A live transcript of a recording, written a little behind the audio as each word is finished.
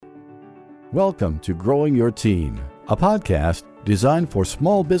Welcome to Growing Your Team, a podcast designed for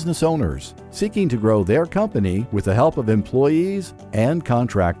small business owners seeking to grow their company with the help of employees and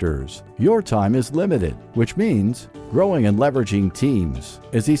contractors. Your time is limited, which means growing and leveraging teams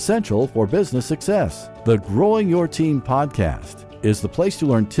is essential for business success. The Growing Your Team podcast is the place to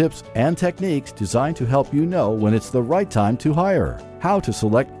learn tips and techniques designed to help you know when it's the right time to hire, how to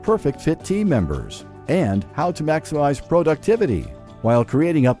select perfect fit team members, and how to maximize productivity while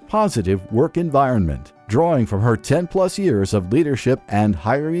creating a positive work environment. Drawing from her 10-plus years of leadership and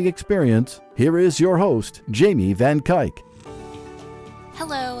hiring experience, here is your host, Jamie Van Kuyk.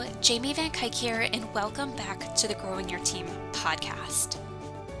 Hello, Jamie Van Kuyk here, and welcome back to the Growing Your Team podcast.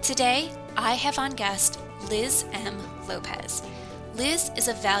 Today, I have on guest Liz M. Lopez. Liz is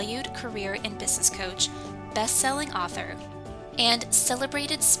a valued career and business coach, best-selling author, and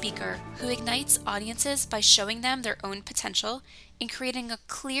celebrated speaker who ignites audiences by showing them their own potential and creating a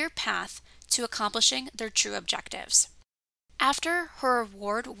clear path to accomplishing their true objectives. After her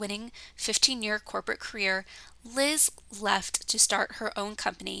award-winning 15-year corporate career, Liz left to start her own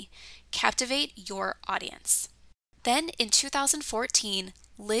company, Captivate Your Audience. Then in 2014,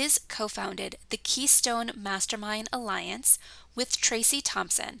 Liz co-founded the Keystone Mastermind Alliance with Tracy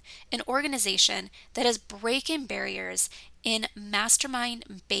Thompson, an organization that is breaking barriers in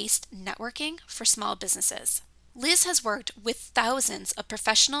mastermind-based networking for small businesses. Liz has worked with thousands of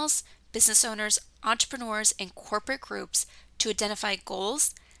professionals, business owners, entrepreneurs, and corporate groups to identify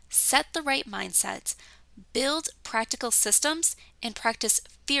goals, set the right mindsets, build practical systems, and practice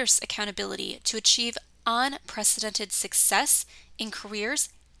fierce accountability to achieve unprecedented success in careers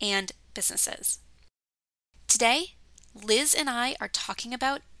and businesses. Today, Liz and I are talking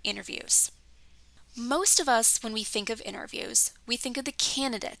about interviews. Most of us, when we think of interviews, we think of the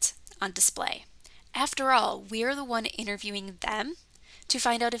candidate on display. After all, we're the one interviewing them to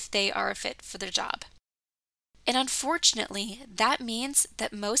find out if they are a fit for their job. And unfortunately, that means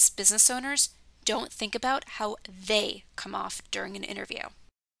that most business owners don't think about how they come off during an interview.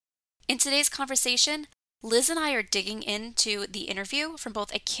 In today's conversation, Liz and I are digging into the interview from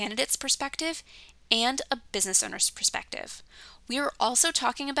both a candidate's perspective and a business owner's perspective. We are also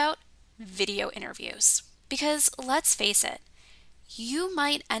talking about video interviews. Because let's face it, you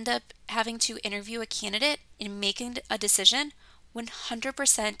might end up having to interview a candidate and making a decision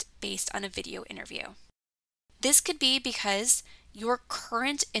 100% based on a video interview. This could be because your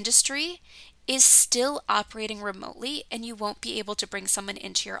current industry is still operating remotely and you won't be able to bring someone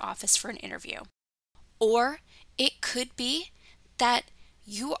into your office for an interview. Or it could be that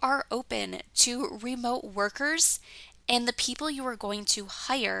you are open to remote workers and the people you are going to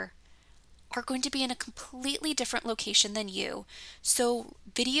hire are going to be in a completely different location than you. So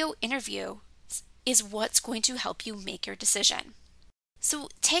video interview is what's going to help you make your decision. So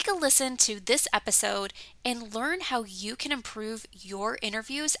take a listen to this episode and learn how you can improve your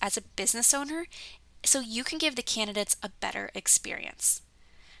interviews as a business owner so you can give the candidates a better experience.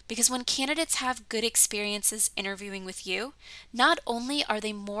 Because when candidates have good experiences interviewing with you, not only are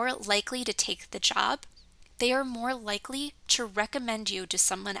they more likely to take the job, they are more likely to recommend you to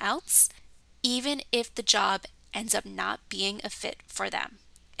someone else, even if the job ends up not being a fit for them.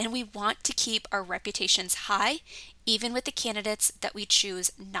 And we want to keep our reputations high, even with the candidates that we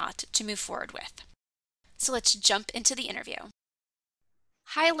choose not to move forward with. So let's jump into the interview.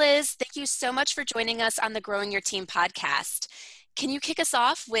 Hi, Liz. Thank you so much for joining us on the Growing Your Team podcast. Can you kick us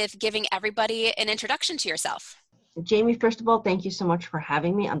off with giving everybody an introduction to yourself? Jamie, first of all, thank you so much for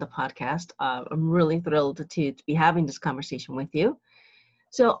having me on the podcast. I'm really thrilled to be having this conversation with you.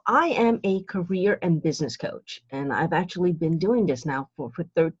 So I am a career and business coach, and I've actually been doing this now for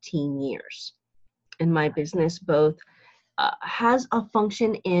 13 years. And my business both has a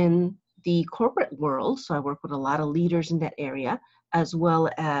function in the corporate world, so I work with a lot of leaders in that area, as well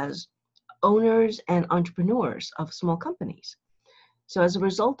as owners and entrepreneurs of small companies. So as a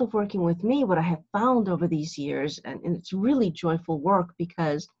result of working with me, what I have found over these years, and it's really joyful work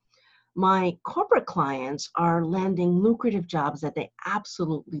because my corporate clients are landing lucrative jobs that they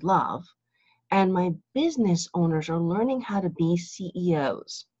absolutely love, and my business owners are learning how to be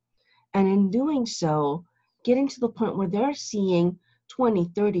CEOs. And in doing so, getting to the point where they're seeing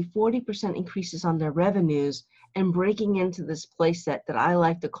 20, 30, 40% increases on their revenues and breaking into this place that I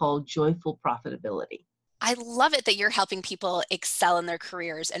like to call joyful profitability. I love it that you're helping people excel in their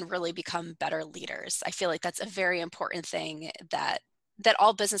careers and really become better leaders. I feel like that's a very important thing that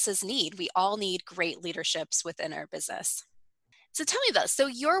all businesses need. We all need great leaderships within our business. So tell me this. So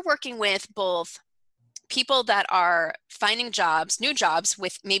you're working with both people that are finding jobs, new jobs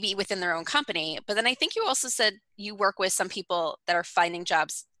with maybe within their own company, but then I think you also said you work with some people that are finding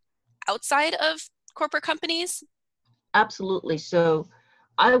jobs outside of corporate companies? Absolutely. So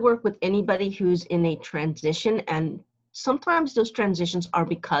I work with anybody who's in a transition, and sometimes those transitions are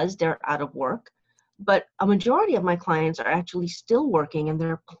because they're out of work. But a majority of my clients are actually still working and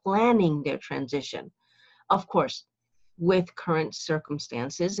they're planning their transition. Of course, with current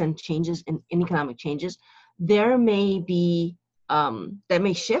circumstances and changes in economic changes, there may be that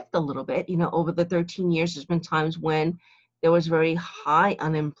may shift a little bit. Over the 13 years, there's been times when there was very high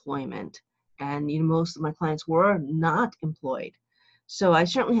unemployment, and most of my clients were not employed. So I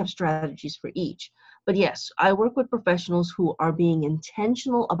certainly have strategies for each. But yes, I work with professionals who are being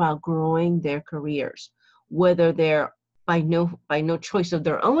intentional about growing their careers, whether they're by no choice of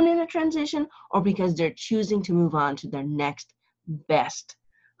their own in a transition or because they're choosing to move on to their next best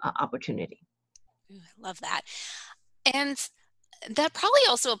opportunity. Ooh, I love that. And that probably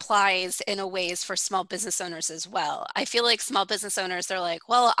also applies in a ways for small business owners as well. I feel like small business owners, they're like,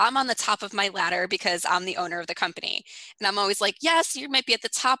 well, I'm on the top of my ladder because I'm the owner of the company. And I'm always like, yes, you might be at the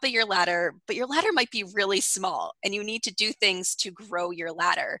top of your ladder, but your ladder might be really small and you need to do things to grow your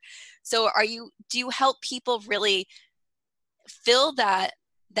ladder. So do you help people really fill that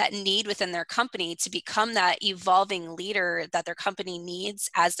need within their company to become that evolving leader that their company needs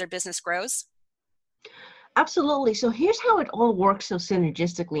as their business grows? Absolutely. So here's how it all works so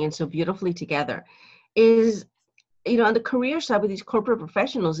synergistically and so beautifully together is, on the career side with these corporate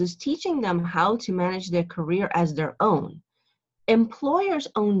professionals is teaching them how to manage their career as their own. Employers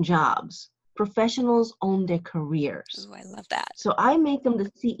own jobs. Professionals own their careers. Ooh, I love that. So I make them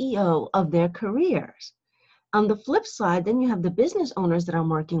the CEO of their careers. On the flip side, then you have the business owners that I'm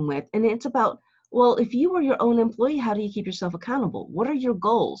working with, and it's about, well, if you were your own employee, how do you keep yourself accountable? What are your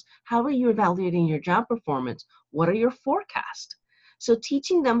goals? How are you evaluating your job performance? What are your forecasts? So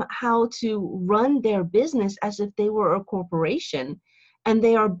teaching them how to run their business as if they were a corporation, and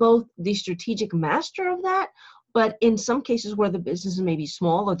they are both the strategic master of that, but in some cases where the business may be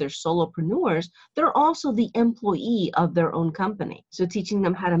small or they're solopreneurs, they're also the employee of their own company. So teaching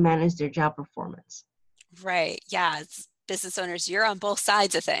them how to manage their job performance. Right. Yeah. It's business owners, you're on both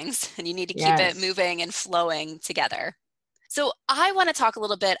sides of things and you need to keep it Yes. moving and flowing together. So I want to talk a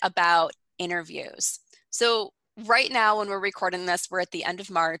little bit about interviews. So right now, when we're recording this, we're at the end of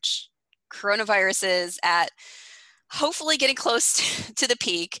March. Coronavirus is at hopefully getting close to the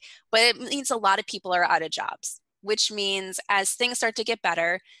peak, but it means a lot of people are out of jobs, which means as things start to get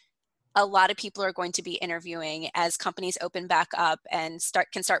better, a lot of people are going to be interviewing as companies open back up and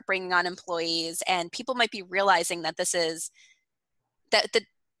can start bringing on employees, and people might be realizing that that the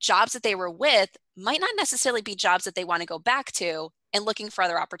jobs that they were with might not necessarily be jobs that they want to go back to, and looking for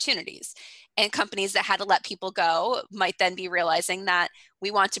other opportunities. And companies that had to let people go might then be realizing that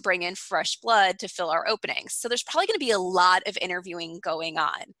we want to bring in fresh blood to fill our openings. So there's probably going to be a lot of interviewing going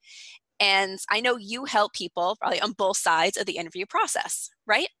on. And I know you help people probably on both sides of the interview process,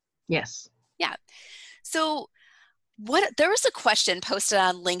 right? Yes. Yeah. So there was a question posted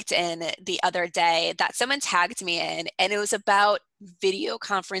on LinkedIn the other day that someone tagged me in, and it was about video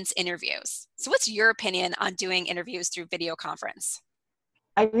conference interviews. So what's your opinion on doing interviews through video conference?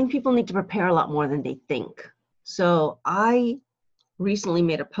 I think people need to prepare a lot more than they think. So I recently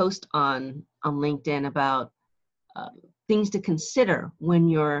made a post on LinkedIn about things to consider when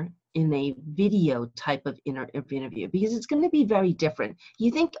you're in a video type of interview, because it's going to be very different.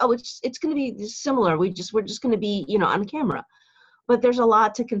 You think, oh, it's going to be similar. We're just going to be, on camera, but there's a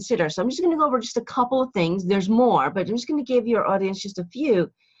lot to consider. So I'm just going to go over just a couple of things. There's more, but I'm just going to give your audience just a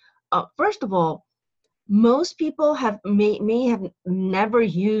few. First of all, most people may have never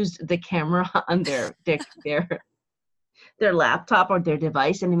used the camera on their laptop or their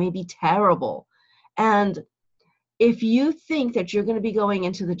device, and it may be terrible. And if you think that you're going to be going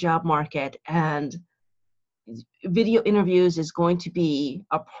into the job market and video interviews is going to be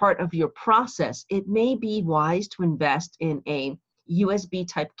a part of your process, it may be wise to invest in a USB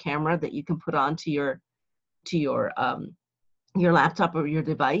type camera that you can put onto your laptop or your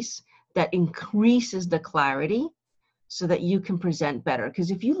device that increases the clarity so that you can present better.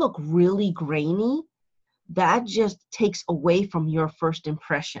 Because if you look really grainy, that just takes away from your first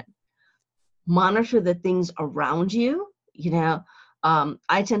impression. Monitor the things around you.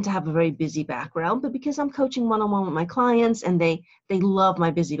 I tend to have a very busy background, but because I'm coaching one-on-one with my clients and they love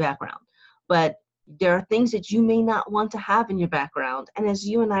my busy background. But there are things that you may not want to have in your background. And as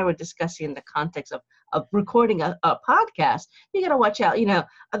you and I were discussing in the context of recording a podcast, you got to watch out,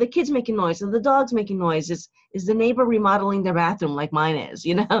 are the kids making noise? Are the dogs making noise? Is the neighbor remodeling their bathroom like mine is,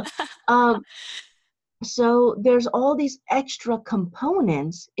 So there's all these extra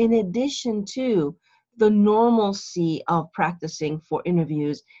components in addition to the normalcy of practicing for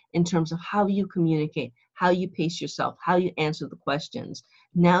interviews in terms of how you communicate, how you pace yourself, how you answer the questions.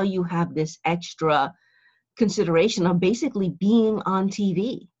 Now you have this extra consideration of basically being on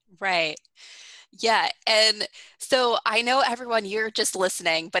TV. Right. Yeah. And so I know everyone, you're just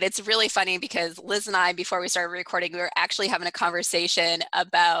listening, but it's really funny because Liz and I, before we started recording, we were actually having a conversation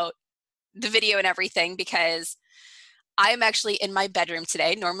about the video and everything because I'm actually in my bedroom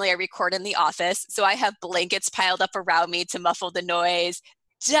today. Normally I record in the office, so I have blankets piled up around me to muffle the noise.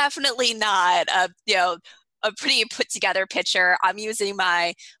 Definitely not a pretty put together picture. I'm using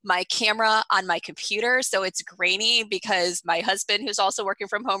my camera on my computer, so it's grainy because my husband, who's also working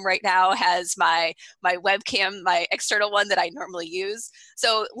from home right now, has my webcam, my external one that I normally use.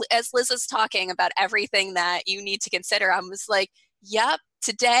 So as Liz was talking about everything that you need to consider, I was like, yep,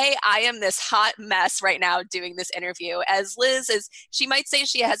 today I am this hot mess right now doing this interview. As Liz is, she might say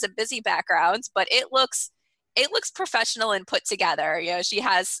she has a busy background, but it looks professional and put together. She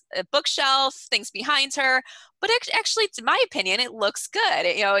has a bookshelf, things behind her, but actually, to my opinion, it looks good.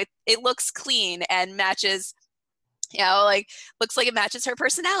 It looks clean and matches, like looks like it matches her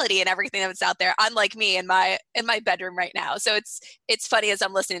personality and everything that's out there. Unlike me in my bedroom right now. So it's funny as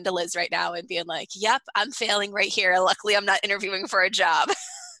I'm listening to Liz right now and being like, "Yep, I'm failing right here. Luckily, I'm not interviewing for a job."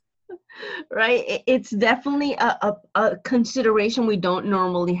 Right? It's definitely a consideration we don't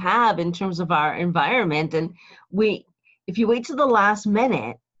normally have in terms of our environment. And if you wait to the last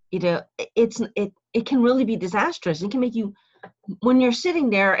minute, it can really be disastrous. It can make you, when you're sitting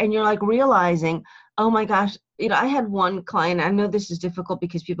there and you're like realizing, oh my gosh, I had one client, I know this is difficult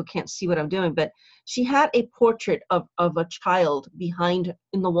because people can't see what I'm doing, but she had a portrait of a child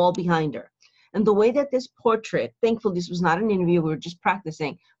in the wall behind her. And the way that this portrait, thankfully this was not an interview, we were just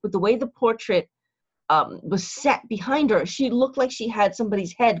practicing, but the way the portrait was set behind her, she looked like she had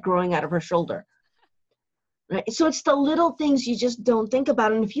somebody's head growing out of her shoulder. Right? So it's the little things you just don't think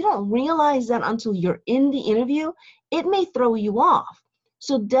about. And if you don't realize that until you're in the interview, it may throw you off.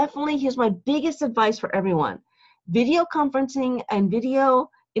 So definitely, here's my biggest advice for everyone. Video conferencing and video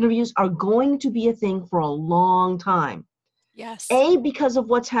interviews are going to be a thing for a long time. Yes. Because of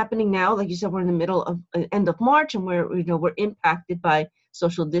what's happening now, like you said, we're in the middle of end of March and we're impacted by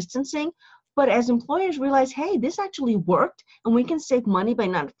social distancing. But as employers realize, hey, this actually worked and we can save money by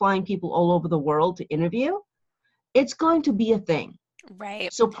not flying people all over the world to interview, it's going to be a thing.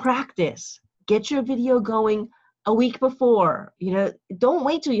 Right. So practice, get your video going a week before. Don't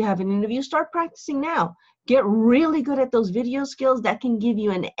wait till you have an interview. Start practicing now. Get really good at those video skills. That can give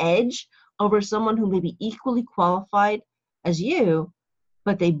you an edge over someone who may be equally qualified as you,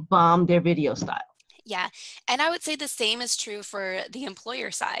 but they bombed their video style. Yeah. And I would say the same is true for the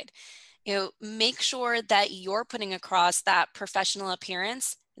employer side. Make sure that you're putting across that professional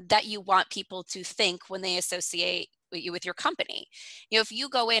appearance that you want people to think when they associate you with your company. If you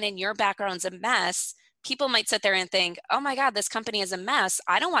go in and your background's a mess, people might sit there and think, oh my God, this company is a mess.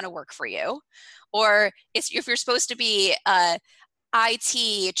 I don't want to work for you. Or if you're supposed to be a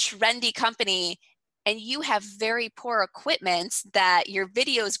IT trendy company and you have very poor equipment, that your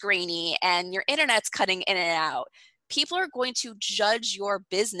video's grainy and your internet's cutting in and out, people are going to judge your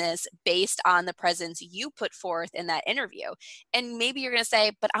business based on the presence you put forth in that interview. And maybe you're going to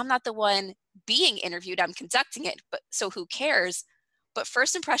say, but I'm not the one being interviewed, I'm conducting it, but so who cares? But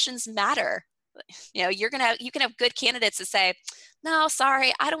first impressions matter. You can have good candidates to say, no,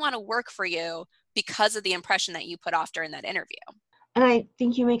 sorry, I don't want to work for you because of the impression that you put off during that interview. And I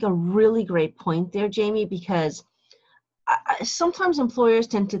think you make a really great point there, Jamie, because sometimes employers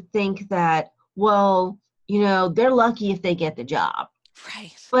tend to think that, well, they're lucky if they get the job.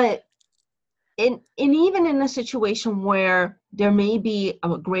 Right. But even in a situation where there may be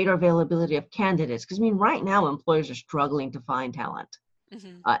a greater availability of candidates, because right now employers are struggling to find talent.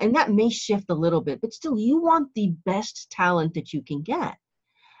 Mm-hmm. And that may shift a little bit, but still you want the best talent that you can get.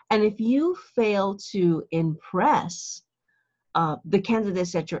 And if you fail to impress the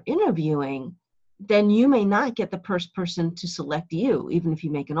candidates that you're interviewing, then you may not get the first person to select you, even if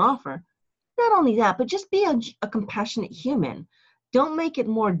you make an offer. Not only that, but just be a compassionate human. Don't make it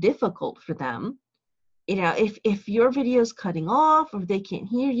more difficult for them. If your video is cutting off, or if they can't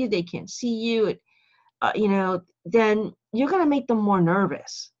hear you, they can't see you, then you're going to make them more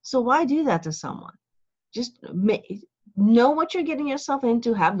nervous. So why do that to someone? Just know what you're getting yourself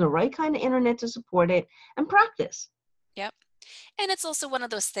into, have the right kind of internet to support it, and practice. Yep. And it's also one of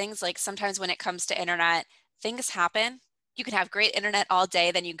those things, like sometimes when it comes to internet, things happen. You can have great internet all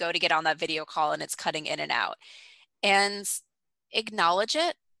day, then you go to get on that video call and it's cutting in and out. And acknowledge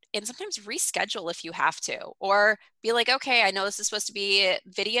it and sometimes reschedule if you have to, or be like, okay, I know this is supposed to be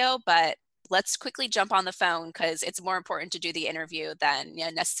video, but let's quickly jump on the phone because it's more important to do the interview than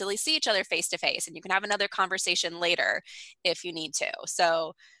necessarily see each other face to face. And you can have another conversation later if you need to.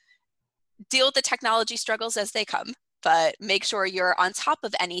 So deal with the technology struggles as they come, but make sure you're on top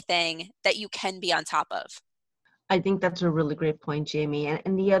of anything that you can be on top of. I think that's a really great point, Jamie.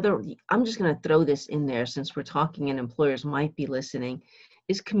 And the other, I'm just going to throw this in there since we're talking and employers might be listening,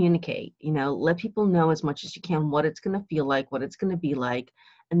 is communicate. Let people know as much as you can what it's going to feel like, what it's going to be like,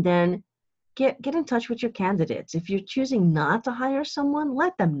 and then get in touch with your candidates. If you're choosing not to hire someone,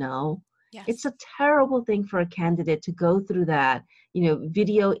 let them know. Yes. It's a terrible thing for a candidate to go through that,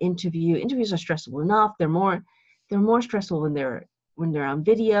 video interview. Interviews are stressful enough. They're more stressful when they're on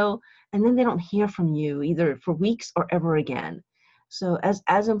video, and then they don't hear from you either for weeks or ever again. So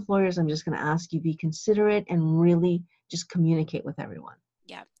as employers, I'm just going to ask you, be considerate and really just communicate with everyone.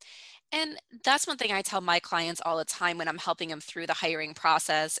 Yeah. And that's one thing I tell my clients all the time when I'm helping them through the hiring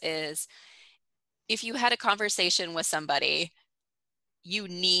process is if you had a conversation with somebody, you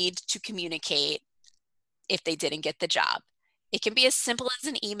need to communicate if they didn't get the job. It can be as simple as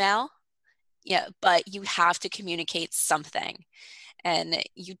an email, but you have to communicate something. And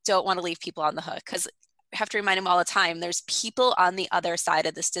you don't want to leave people on the hook because I have to remind them all the time, there's people on the other side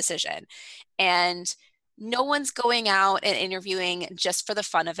of this decision. And no one's going out and interviewing just for the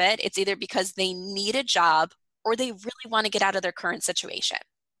fun of it. It's either because they need a job or they really want to get out of their current situation.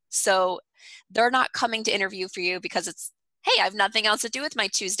 So they're not coming to interview for you because it's, hey, I have nothing else to do with my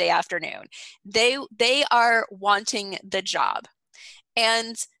Tuesday afternoon. They are wanting the job.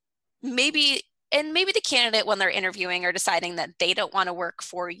 And maybe the candidate, when they're interviewing, are deciding that they don't want to work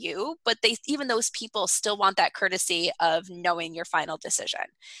for you, but even those people still want that courtesy of knowing your final decision.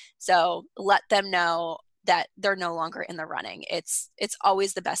 So let them know that they're no longer in the running. It's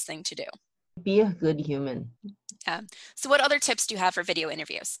always the best thing to do. Be a good human. Yeah. So what other tips do you have for video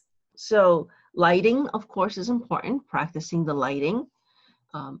interviews? So lighting, of course, is important, practicing the lighting,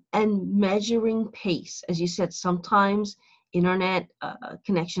 and measuring pace. As you said, sometimes internet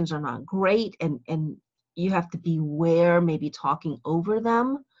connections are not great, and you have to beware maybe talking over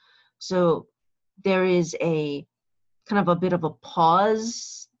them. So there is a kind of a bit of a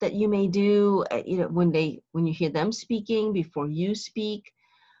pause that you may do, when you hear them speaking before you speak.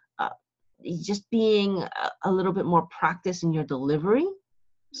 Just being a little bit more practice in your delivery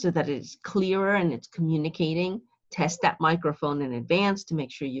so that it's clearer and it's communicating. Test that microphone in advance to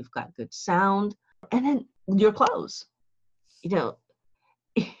make sure you've got good sound. And then your clothes. It's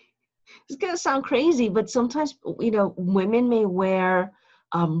going to sound crazy, but sometimes, women may wear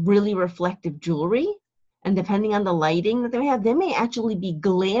really reflective jewelry. And depending on the lighting that they have, they may actually be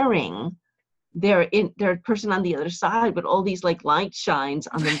glaring their person on the other side, but all these like light shines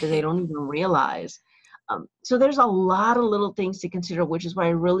on them that they don't even realize. So there's a lot of little things to consider, which is why I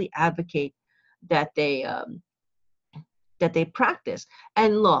really advocate that they practice.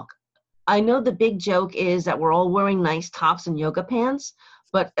 And look, I know the big joke is that we're all wearing nice tops and yoga pants,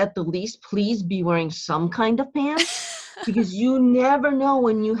 but at the least, please be wearing some kind of pants because you never know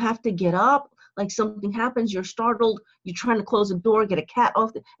when you have to get up. Like something happens, you're startled, you're trying to close the door, get a cat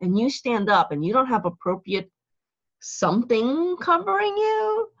off, and you stand up and you don't have appropriate something covering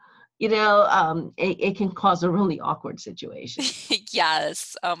you, it can cause a really awkward situation.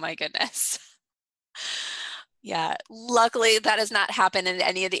 Yes. Oh my goodness. Yeah. Luckily, that has not happened in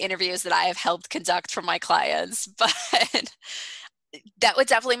any of the interviews that I have helped conduct for my clients, but that would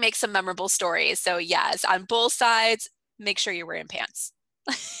definitely make some memorable stories. So yes, on both sides, make sure you're wearing pants.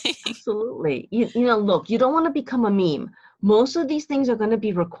 Absolutely. Look, you don't want to become a meme. Most of these things are going to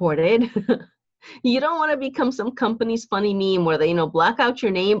be recorded. You don't want to become some company's funny meme where they, black out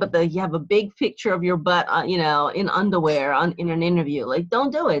your name, but you have a big picture of your butt, in underwear in an interview. Like,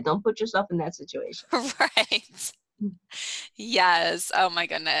 don't do it. Don't put yourself in that situation. Right. Yes. Oh my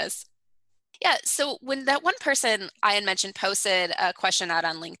goodness. Yeah. So when that one person I had mentioned posted a question out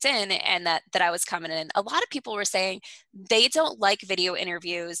on LinkedIn and that I was commenting in, a lot of people were saying they don't like video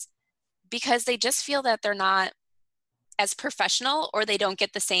interviews because they just feel that they're not as professional or they don't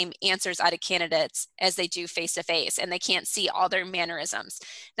get the same answers out of candidates as they do face-to-face and they can't see all their mannerisms.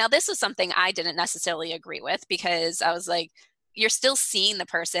 Now, this was something I didn't necessarily agree with because I was like, you're still seeing the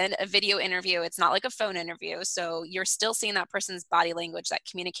person. A video interview, it's not like a phone interview. So you're still seeing that person's body language, that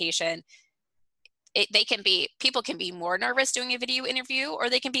communication. People can be more nervous doing a video interview or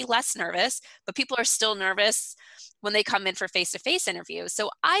they can be less nervous, but people are still nervous when they come in for face-to-face interviews. So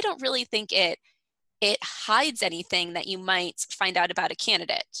I don't really think it hides anything that you might find out about a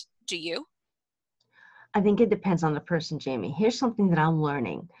candidate. Do you? I think it depends on the person, Jamie. Here's something that I'm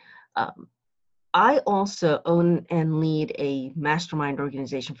learning. I also own and lead a mastermind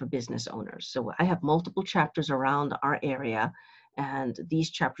organization for business owners. So I have multiple chapters around our area, and these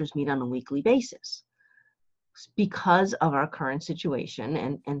chapters meet on a weekly basis. Because of our current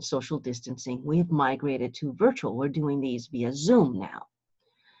situation and social distancing, we have migrated to virtual. We're doing these via Zoom now.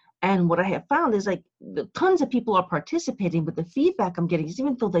 And what I have found is like tons of people are participating, but the feedback I'm getting is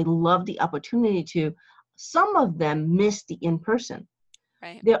even though they love the opportunity to, some of them miss the in-person.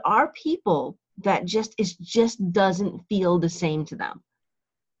 Right. There are people that just doesn't feel the same to them.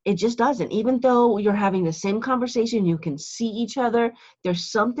 It just doesn't. Even though you're having the same conversation, you can see each other. There's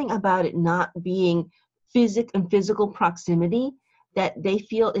something about it not being physical proximity that they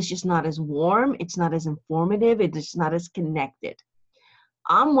feel is just not as warm. It's not as informative. It's just not as connected.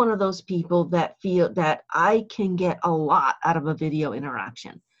 I'm one of those people that feel that I can get a lot out of a video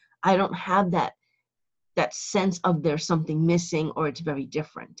interaction. I don't have that sense of there's something missing or it's very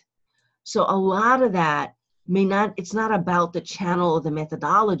different. So a lot of that it's not about the channel or the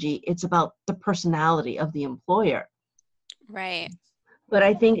methodology, it's about the personality of the employer. Right. But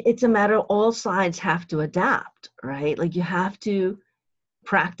I think it's a matter of all sides have to adapt, right? Like you have to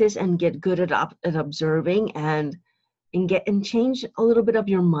practice and get good at observing and change a little bit of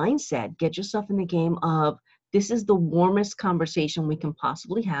your mindset. Get yourself in the game of this is the warmest conversation we can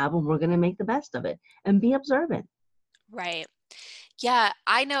possibly have, and we're going to make the best of it and be observant. Right. Yeah,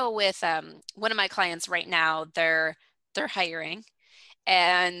 I know with one of my clients right now, they're hiring,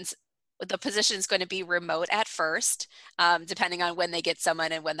 and the position is going to be remote at first, depending on when they get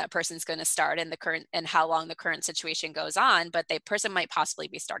someone and when that person's going to start and how long the current situation goes on. But the person might possibly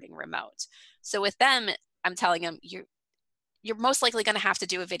be starting remote. So with them, I'm telling them you're most likely going to have to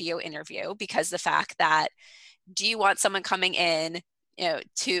do a video interview because the fact that do you want someone coming in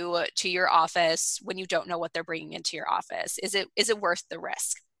to your office when you don't know what they're bringing into your office? Is it worth the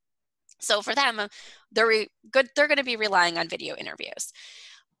risk? So for them, they're going to be relying on video interviews.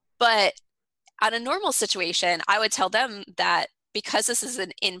 But on a normal situation, I would tell them that because this is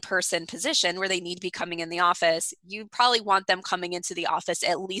an in-person position where they need to be coming in the office, you probably want them coming into the office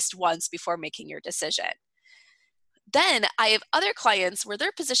at least once before making your decision. Then I have other clients where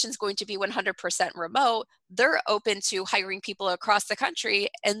their position is going to be 100% remote. They're open to hiring people across the country,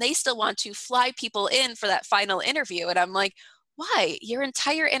 and they still want to fly people in for that final interview. And I'm like, why? Your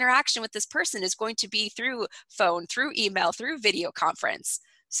entire interaction with this person is going to be through phone, through email, through video conference.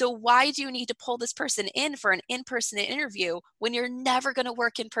 So why do you need to pull this person in for an in-person interview when you're never going to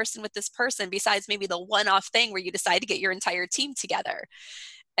work in person with this person besides maybe the one-off thing where you decide to get your entire team together?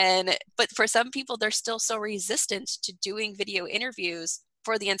 But for some people, they're still so resistant to doing video interviews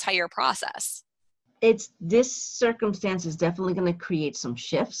for the entire process. This circumstance is definitely going to create some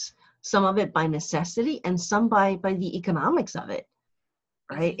shifts, some of it by necessity and some by the economics of it,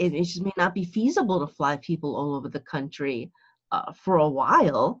 right? Mm-hmm. It just may not be feasible to fly people all over the country for a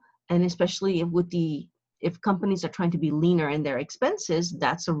while. And especially if companies are trying to be leaner in their expenses,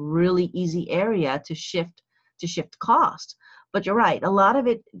 that's a really easy area to shift cost. But you're right. A lot of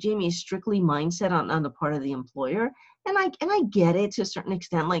it, Jamie, is strictly mindset on the part of the employer. And I get it to a certain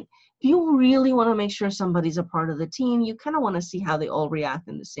extent. Like, if you really want to make sure somebody's a part of the team, you kind of want to see how they all react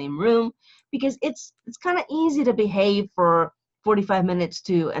in the same room, because it's kind of easy to behave for 45 minutes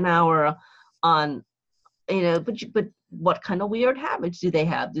to an hour on, but what kind of weird habits do they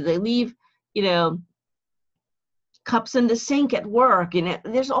have? Do they leave, cups in the sink at work?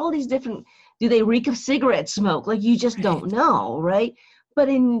 There's all these different, do they reek of cigarette smoke? Like, you just don't know, right? But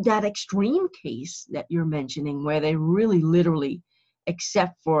in that extreme case that you're mentioning, where they really literally,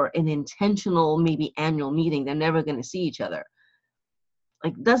 except for an intentional maybe annual meeting, they're never going to see each other.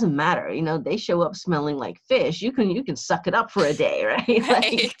 Like, doesn't matter, they show up smelling like fish. You can suck it up for a day, right?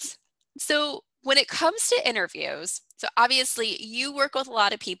 Right. So when it comes to interviews, so obviously you work with a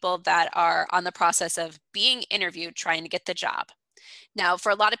lot of people that are on the process of being interviewed, trying to get the job. Now,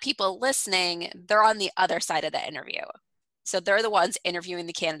 for a lot of people listening, they're on the other side of the interview. So they're the ones interviewing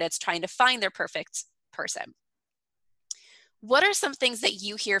the candidates, trying to find their perfect person. What are some things that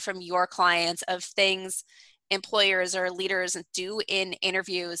you hear from your clients of things employers or leaders do in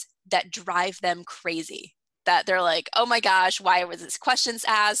interviews that drive them crazy? That they're like, oh my gosh, why was this questions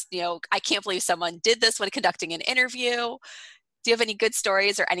asked? I can't believe someone did this when conducting an interview. Do you have any good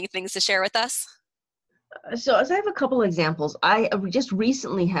stories or any things to share with us? So as I have a couple examples, I just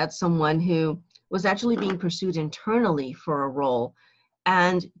recently had someone who was actually being pursued internally for a role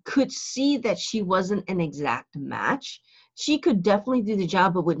and could see that she wasn't an exact match. She could definitely do the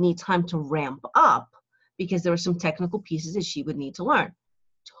job, but would need time to ramp up because there were some technical pieces that she would need to learn.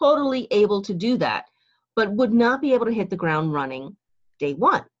 Totally able to do that, but would not be able to hit the ground running day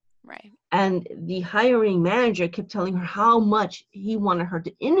one. Right. And the hiring manager kept telling her how much he wanted her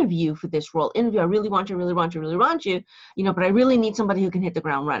to interview for this role. Interview, I really want you, really want you, really want you, but I really need somebody who can hit the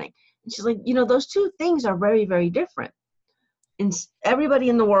ground running. And she's like, those two things are very, very different. And everybody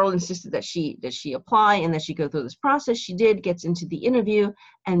in the world insisted that she apply and that she go through this process. She did, gets into the interview,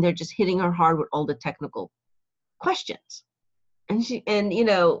 and they're just hitting her hard with all the technical questions. And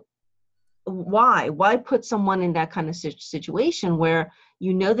why put someone in that kind of situation where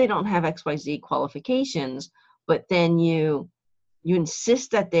they don't have XYZ qualifications, but then you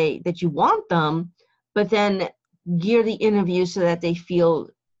insist that you want them, but then gear the interview so that they feel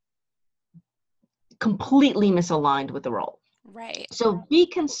completely misaligned with the role. Right. So be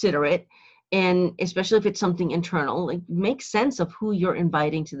considerate, and especially if it's something internal, like make sense of who you're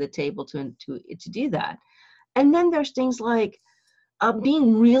inviting to the table to do that. And then there's things like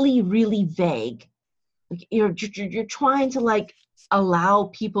being really, really vague. Like you're trying to like allow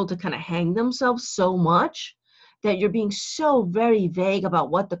people to kind of hang themselves so much that you're being so very vague about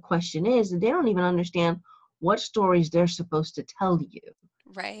what the question is that they don't even understand what stories they're supposed to tell you.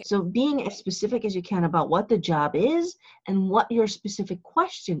 Right. So being as specific as you can about what the job is and what your specific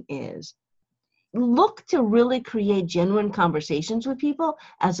question is. Look to really create genuine conversations with people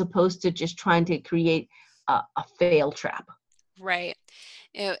as opposed to just trying to create a fail trap. Right.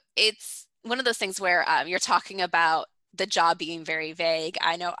 It's one of those things where you're talking about the job being very vague.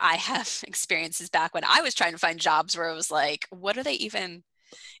 I know I have experiences back when I was trying to find jobs where it was like, what are they even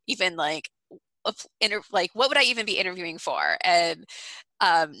like, what would I even be interviewing for? And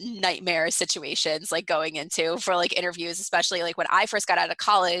nightmare situations like going into for like interviews, especially like when I first got out of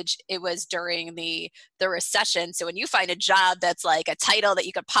college, it was during the recession. So when you find a job that's like a title that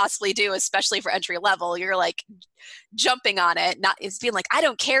you could possibly do, especially for entry level, you're like jumping on it. It's being like, I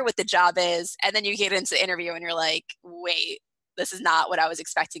don't care what the job is. And then you get into the interview and you're like, wait, this is not what I was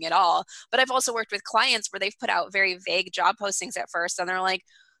expecting at all. But I've also worked with clients where they've put out very vague job postings at first and they're like,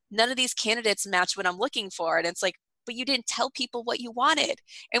 none of these candidates match what I'm looking for. And it's like, but you didn't tell people what you wanted.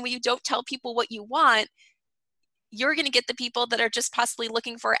 And when you don't tell people what you want, you're going to get the people that are just possibly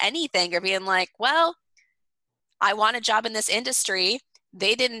looking for anything or being like, well, I want a job in this industry.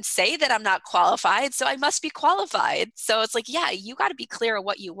 They didn't say that I'm not qualified, so I must be qualified. So it's like, yeah, you got to be clear on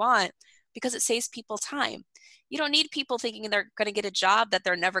what you want because it saves people time. You don't need people thinking they're going to get a job that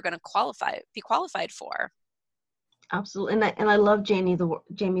they're never going to be qualified for. Absolutely. And I love, Jamie,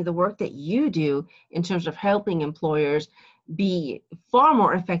 the work that you do in terms of helping employers be far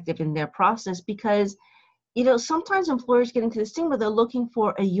more effective in their process because, sometimes employers get into this thing where they're looking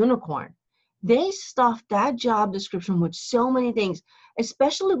for a unicorn. They stuff that job description with so many things,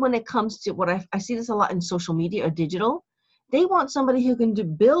 especially when it comes to what I see this a lot in social media or digital. They want somebody who can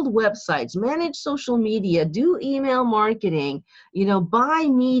build websites, manage social media, do email marketing, buy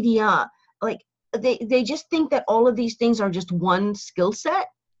media, like, they just think that all of these things are just one skill set,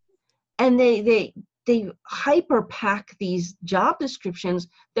 and they hyper pack these job descriptions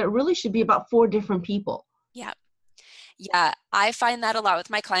that really should be about 4 different people. Yeah. Yeah, I find that a lot with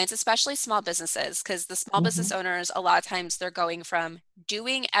my clients, especially small businesses, because the small business owners, a lot of times they're going from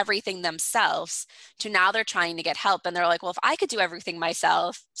doing everything themselves to now they're trying to get help. And they're like, well, if I could do everything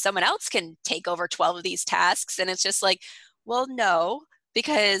myself, someone else can take over 12 of these tasks. And it's just like, well, no,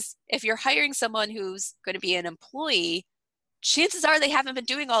 because if you're hiring someone who's going to be an employee, chances are they haven't been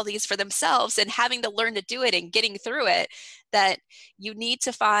doing all these for themselves and having to learn to do it and getting through it, that you need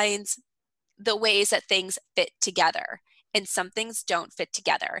to find the ways that things fit together. And some things don't fit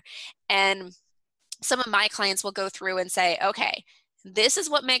together. And some of my clients will go through and say, okay, this is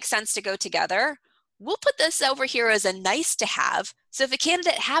what makes sense to go together. We'll put this over here as a nice to have. So if a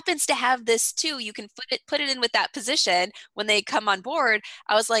candidate happens to have this too, you can put it in with that position when they come on board.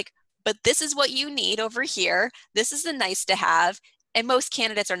 I was like, but this is what you need over here. This is the nice to have. And most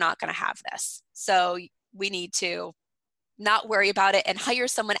candidates are not going to have this. So we need to not worry about it and hire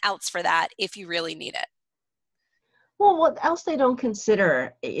someone else for that if you really need it. Well, what else they don't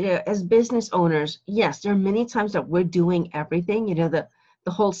consider, as business owners, yes, there are many times that we're doing everything,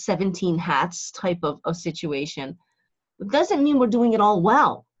 the whole 17 hats type of situation. It doesn't mean we're doing it all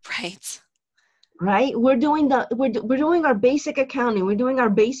well. Right. Right? We're doing our basic accounting, we're doing our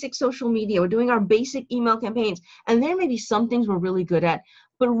basic social media, we're doing our basic email campaigns, and there may be some things we're really good at,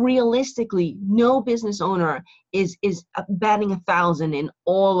 but realistically, no business owner is batting 1,000 in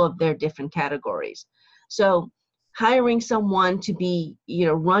all of their different categories. So hiring someone to be,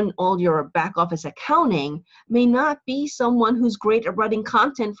 run all your back office accounting may not be someone who's great at writing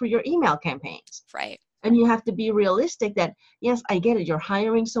content for your email campaigns. Right. And you have to be realistic that, yes, I get it. You're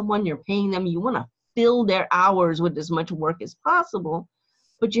hiring someone, you're paying them, you want to fill their hours with as much work as possible.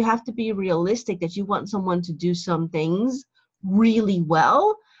 but you have to be realistic that you want someone to do some things really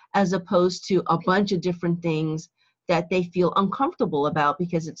well, as opposed to a bunch of different things that they feel uncomfortable about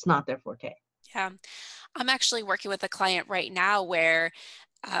because it's not their forte. Yeah. I'm actually working with a client right now where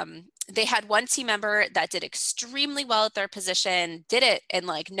they had one team member that did extremely well at their position, did it in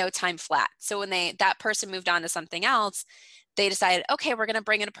like no time flat. So when that person moved on to something else, they decided, okay, we're going to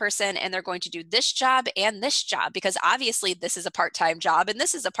bring in a person and they're going to do this job and this job, because obviously this is a part-time job and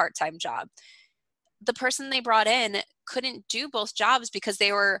this is a part-time job. The person they brought in couldn't do both jobs because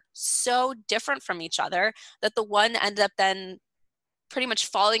they were so different from each other that the one ended up then pretty much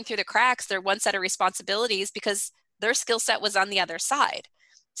falling through the cracks, their one set of responsibilities, because their skill set was on the other side.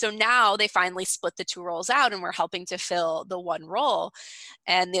 So now they finally split the two roles out and we're helping to fill the one role,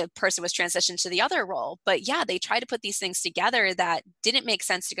 and the person was transitioned to the other role. But yeah, they tried to put these things together that didn't make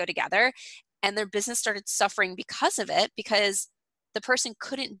sense to go together, and their business started suffering because of it, because the person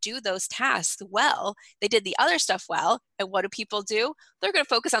couldn't do those tasks well. They did the other stuff well. And what do people do? They're going to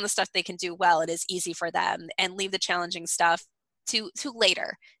focus on the stuff they can do well and is easy for them, and leave the challenging stuff to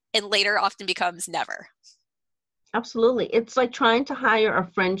later. And later often becomes never. Absolutely. It's like trying to hire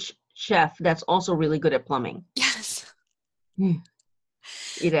a French chef that's also really good at plumbing. Yes.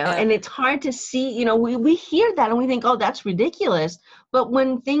 And it's hard to see, we hear that and we think, oh, that's ridiculous. But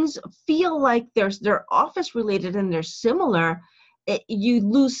when things feel like they're office related and they're similar, you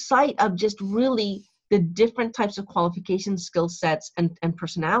lose sight of just really the different types of qualifications, skill sets, and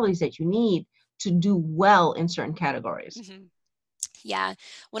personalities that you need to do well in certain categories. Mm-hmm. Yeah.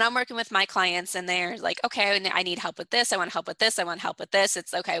 When I'm working with my clients and they're like, okay, I need help with this. I want help with this. I want help with this.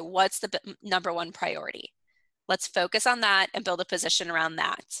 It's okay. What's the number one priority? Let's focus on that and build a position around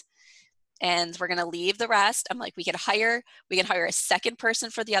that. And we're going to leave the rest. I'm like, we can hire a second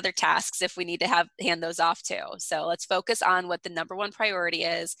person for the other tasks if we need to hand those off too. So let's focus on what the number one priority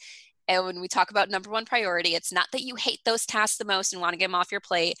is. And when we talk about number one priority, it's not that you hate those tasks the most and want to get them off your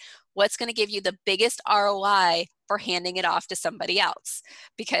plate. What's going to give you the biggest ROI for handing it off to somebody else?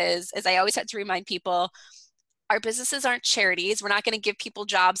 Because as I always had to remind people, our businesses aren't charities. We're not going to give people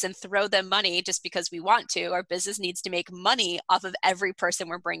jobs and throw them money just because we want to. Our business needs to make money off of every person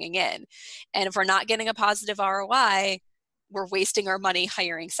we're bringing in. And if we're not getting a positive ROI, we're wasting our money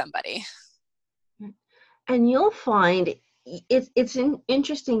hiring somebody. And you'll find it's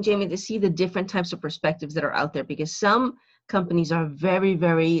interesting, Jamie, to see the different types of perspectives that are out there, because some companies are very,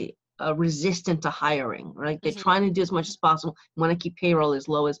 very resistant to hiring, right? They're trying to do as much as possible, want to keep payroll as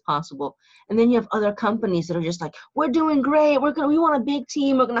low as possible. And then you have other companies that are just like, we're doing great. We want a big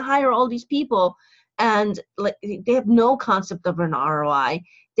team. We're going to hire all these people. And like, they have no concept of an ROI.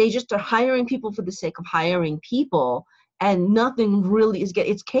 They just are hiring people for the sake of hiring people. And nothing really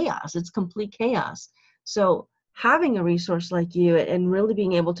it's chaos. It's complete chaos. So having a resource like you and really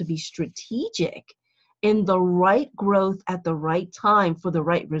being able to be strategic in the right growth at the right time for the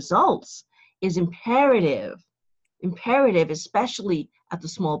right results is imperative, especially at the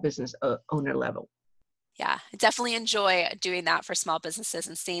small business owner level. Yeah, I definitely enjoy doing that for small businesses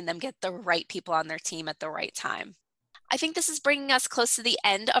and seeing them get the right people on their team at the right time. I think this is bringing us close to the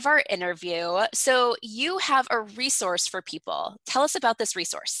end of our interview. So you have a resource for people. Tell us about this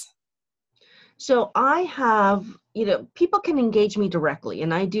resource. So I have, people can engage me directly,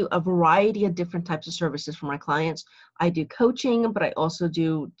 and I do a variety of different types of services for my clients. I do coaching, but I also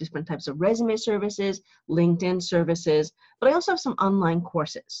do different types of resume services, LinkedIn services, but I also have some online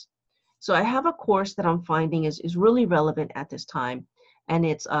courses. So I have a course that I'm finding is really relevant at this time, and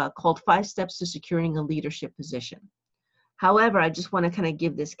it's called 5 Steps to Securing a Leadership Position. However, I just want to kind of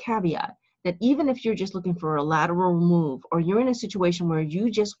give this caveat that even if you're just looking for a lateral move, or you're in a situation where you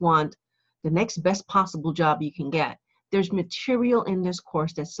just want the next best possible job you can get, there's material in this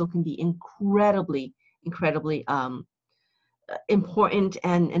course that still can be incredibly important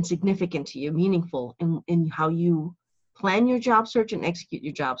and significant to you, meaningful in how you plan your job search and execute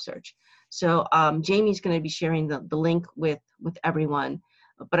your job search. So Jamie's going to be sharing the link with everyone,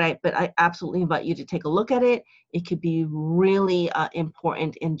 but I absolutely invite you to take a look at it. It could be really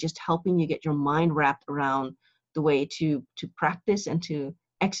important in just helping you get your mind wrapped around the way to practice and to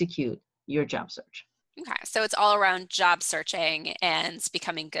execute your job search. Okay, so it's all around job searching and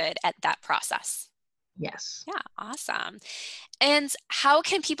becoming good at that process. Yes. Yeah, awesome. And how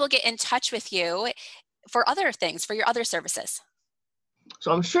can people get in touch with you for other things, for your other services?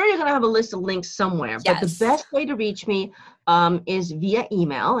 So I'm sure you're going to have a list of links somewhere, Yes. But the best way to reach me is via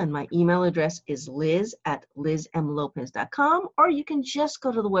email, and my email address is liz@lizmlopez.com, or you can just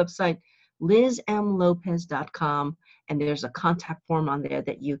go to the website lizmlopez.com, and there's a contact form on there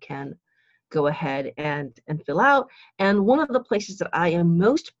that you can go ahead and fill out. And one of the places that I am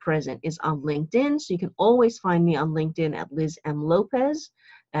most present is on LinkedIn. So you can always find me on LinkedIn at Liz M. Lopez.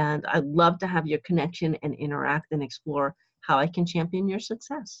 And I'd love to have your connection and interact and explore how I can champion your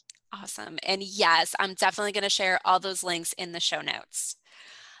success. Awesome. And yes, I'm definitely going to share all those links in the show notes.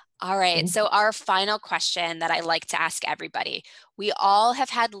 All right. So our final question that I like to ask everybody, we all have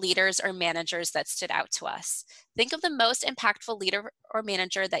had leaders or managers that stood out to us. Think of the most impactful leader or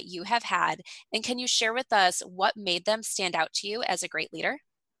manager that you have had, and can you share with us what made them stand out to you as a great leader?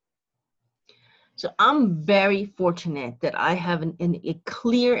 So I'm very fortunate that I have a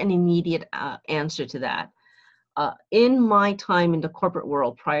clear and immediate answer to that. In my time in the corporate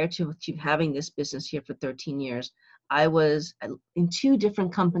world, prior to having this business here for 13 years, I was in 2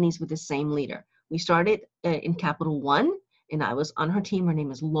 different companies with the same leader. We started in Capital One, and I was on her team. Her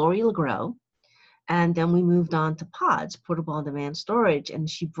name is Lori LeGros. And then we moved on to Pods, Portable On-Demand Storage, and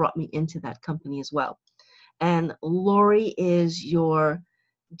she brought me into that company as well. And Lori is your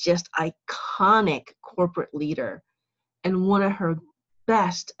just iconic corporate leader, and one of her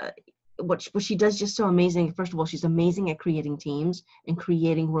best, what she does just so amazing. First of all, she's amazing at creating teams and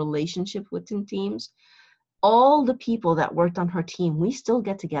creating relationships within teams. All the people that worked on her team, we still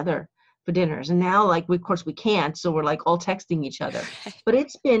get together for dinners. And now, like, of course we can't, so we're like all texting each other. But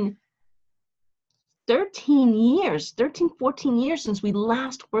it's been 14 years since we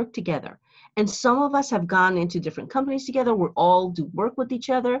last worked together. And some of us have gone into different companies together. We all do work with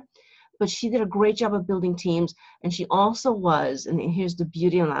each other. But she did a great job of building teams. And she also was, and here's the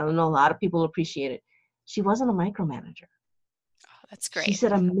beauty, and I don't know, a lot of people appreciate it, she wasn't a micromanager. Oh, that's great. She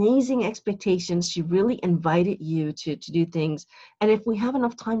set amazing expectations. She really invited you to do things. And if we have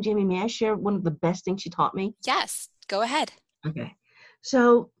enough time, Jamie, may I share one of the best things she taught me? Yes, go ahead. Okay.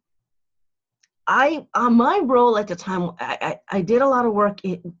 So my role at the time, I did a lot of work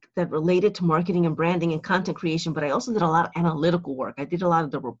that related to marketing and branding and content creation, but I also did a lot of analytical work. I did a lot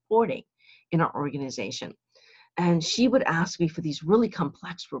of the reporting in our organization. And she would ask me for these really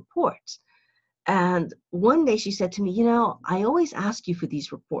complex reports. And one day she said to me, I always ask you for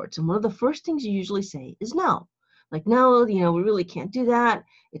these reports. And one of the first things you usually say is no. Like, no, we really can't do that.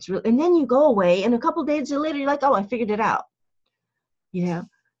 It's real. And then you go away, and a couple of days later, you're like, oh, I figured it out.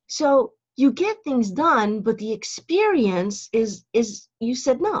 So you get things done, but the experience is you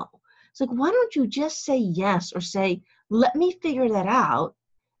said no. It's like, why don't you just say yes, or say, let me figure that out,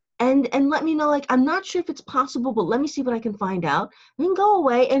 and let me know, like, I'm not sure if it's possible, but let me see what I can find out. And then go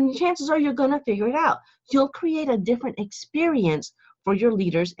away, and chances are you're going to figure it out. You'll create a different experience for your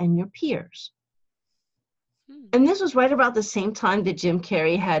leaders and your peers. And this was right about the same time that Jim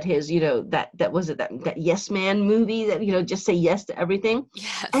Carrey had his, that Yes Man movie that, just say yes to everything.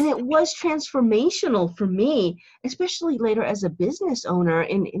 Yes. And it was transformational for me, especially later as a business owner.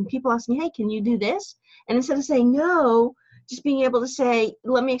 And people ask me, hey, can you do this? And instead of saying no, just being able to say,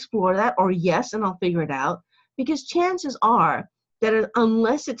 let me explore that, or yes, and I'll figure it out. Because chances are that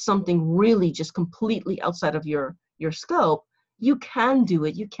unless it's something really just completely outside of your scope, you can do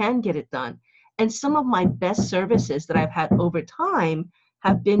it, you can get it done. And some of my best services that I've had over time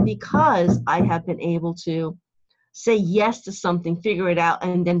have been because I have been able to say yes to something, figure it out,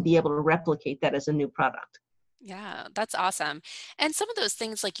 and then be able to replicate that as a new product. Yeah, that's awesome. And some of those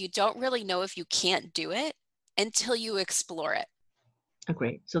things, like, you don't really know if you can't do it until you explore it.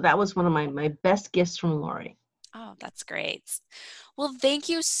 Great. So that was one of my best gifts from Lori. Oh, that's great. Well, thank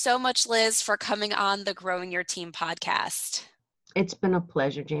you so much, Liz, for coming on the Growing Your Team podcast. It's been a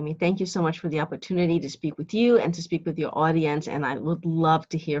pleasure, Jamie. Thank you so much for the opportunity to speak with you and to speak with your audience. And I would love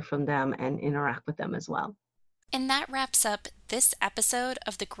to hear from them and interact with them as well. And that wraps up this episode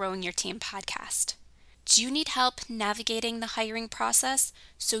of the Growing Your Team podcast. Do you need help navigating the hiring process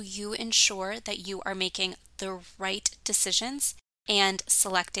so you ensure that you are making the right decisions and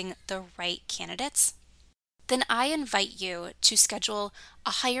selecting the right candidates? Then I invite you to schedule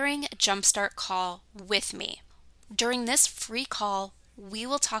a hiring jumpstart call with me. During this free call, we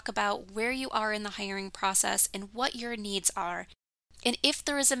will talk about where you are in the hiring process and what your needs are. And if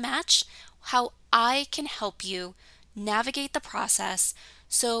there is a match, how I can help you navigate the process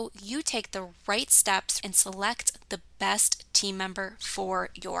so you take the right steps and select the best team member for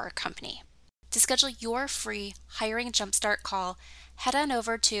your company. To schedule your free hiring jumpstart call, head on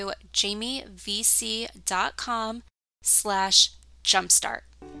over to jamievc.com/jumpstart.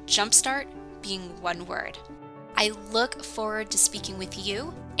 Jumpstart being one word. I look forward to speaking with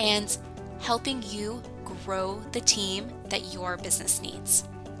you and helping you grow the team that your business needs.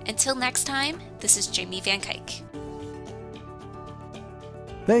 Until next time, this is Jamie Van Kuyk.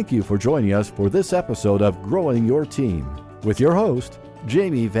 Thank you for joining us for this episode of Growing Your Team with your host,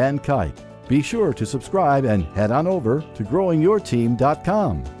 Jamie Van Kuyk. Be sure to subscribe and head on over to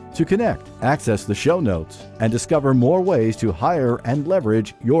growingyourteam.com to connect, access the show notes, and discover more ways to hire and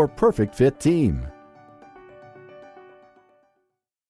leverage your perfect fit team.